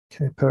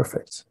Okay,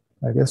 perfect.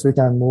 I guess we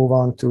can move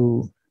on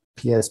to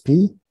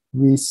PSP.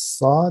 We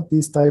saw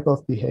this type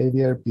of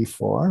behavior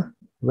before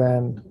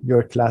when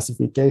your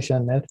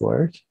classification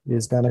network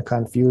is going to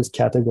confuse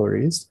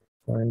categories.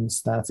 For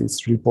instance,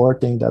 it's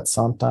reporting that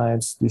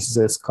sometimes this is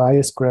a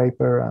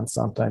skyscraper and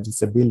sometimes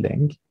it's a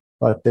building,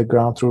 but the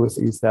ground truth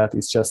is that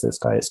it's just a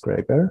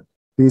skyscraper.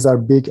 These are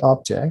big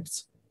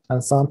objects,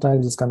 and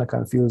sometimes it's going to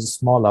confuse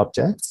small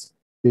objects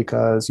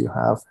because you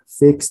have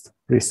fixed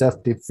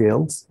receptive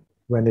fields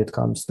when it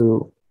comes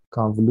to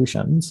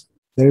convolutions.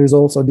 There is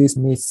also this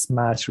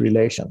mismatch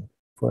relation.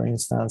 For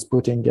instance,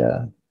 putting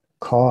a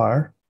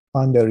car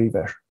on the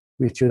river,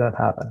 which shouldn't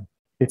happen.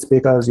 It's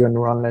because your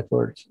neural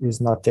network is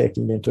not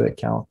taking into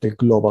account the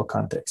global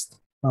context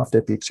of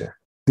the picture.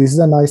 This is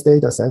a nice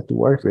data set to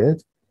work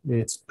with.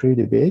 It's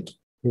pretty big.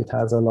 It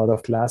has a lot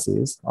of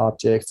classes,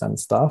 objects, and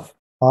stuff.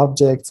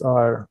 Objects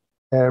are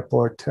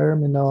airport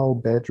terminal,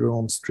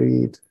 bedroom,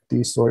 street,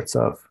 these sorts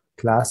of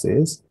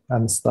classes,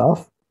 and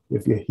stuff,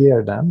 if you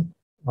hear them,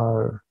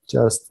 are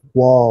just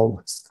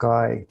wall,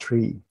 sky,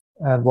 tree.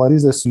 And what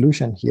is the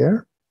solution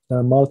here? There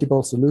are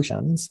multiple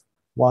solutions.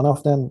 One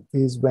of them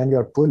is when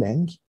you're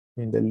pulling,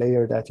 in the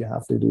layer that you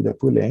have to do the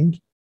pulling,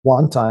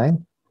 one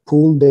time,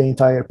 pull the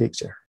entire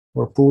picture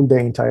or pull the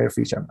entire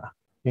feature map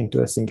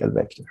into a single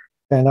vector.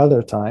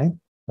 Another time,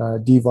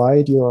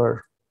 divide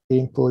your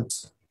input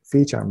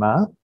feature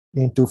map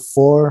into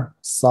 4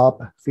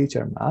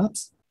 sub-feature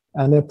maps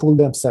and then pull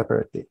them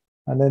separately.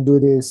 And then do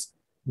this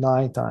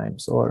 9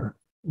 times or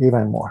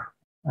even more.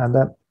 And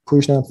then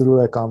push them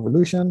through a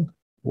convolution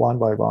one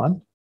by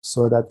one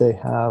so that they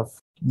have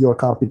your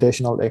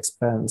computational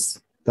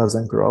expense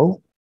doesn't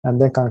grow,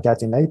 and then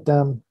concatenate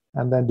them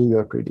and then do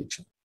your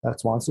prediction.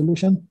 That's one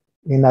solution.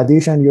 In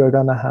addition, you're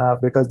going to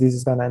have, because this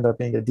is going to end up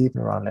being a deep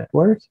neural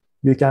network,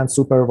 you can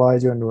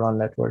supervise your neural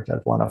network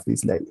at one of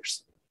these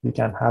layers. You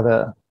can have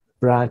a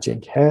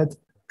branching head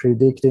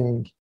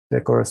predicting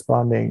the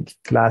corresponding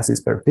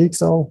classes per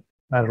pixel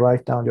and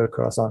write down your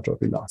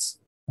cross-entropy loss.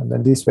 And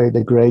then this way,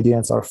 the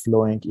gradients are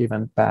flowing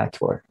even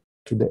backward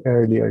to the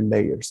earlier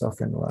layers of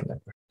your neural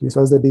network. This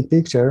was the big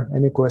picture.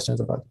 Any questions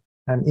about it?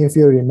 And if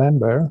you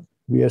remember,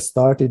 we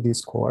started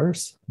this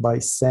course by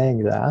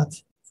saying that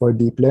for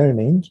deep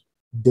learning,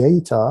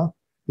 data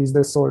is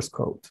the source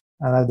code.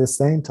 And at the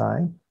same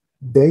time,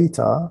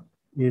 data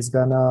is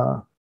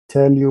gonna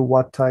tell you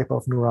what type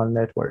of neural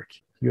network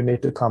you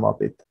need to come up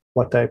with,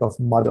 what type of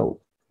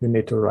model you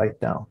need to write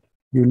down.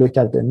 You look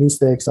at the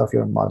mistakes of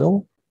your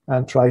model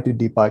and try to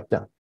debug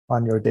them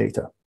on your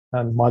data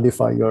and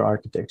modify your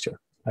architecture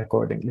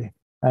accordingly.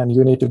 And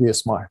you need to be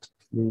smart.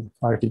 The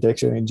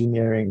architecture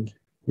engineering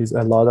is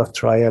a lot of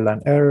trial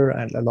and error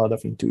and a lot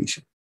of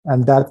intuition.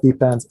 And that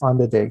depends on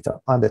the data,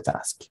 on the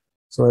task.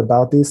 So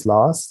about this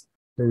loss,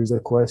 there is a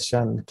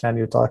question, can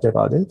you talk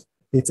about it?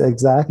 It's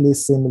exactly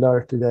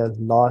similar to the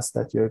loss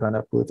that you're going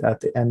to put at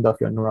the end of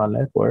your neural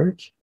network.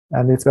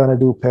 And it's going to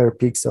do per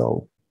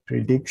pixel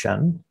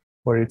prediction,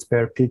 or it's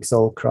per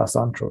pixel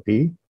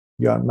cross-entropy.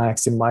 You are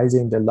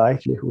maximizing the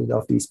likelihood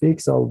of these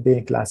pixels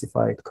being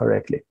classified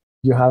correctly.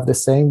 You have the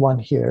same one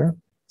here,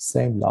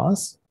 same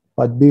loss,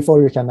 but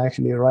before you can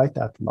actually write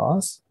that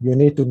loss, you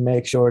need to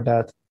make sure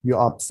that you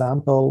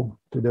upsample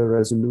to the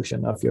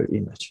resolution of your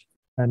image.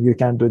 And you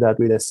can do that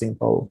with a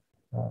simple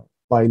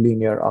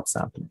bilinear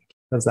upsampling.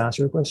 Does that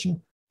answer your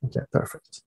question? Okay, perfect.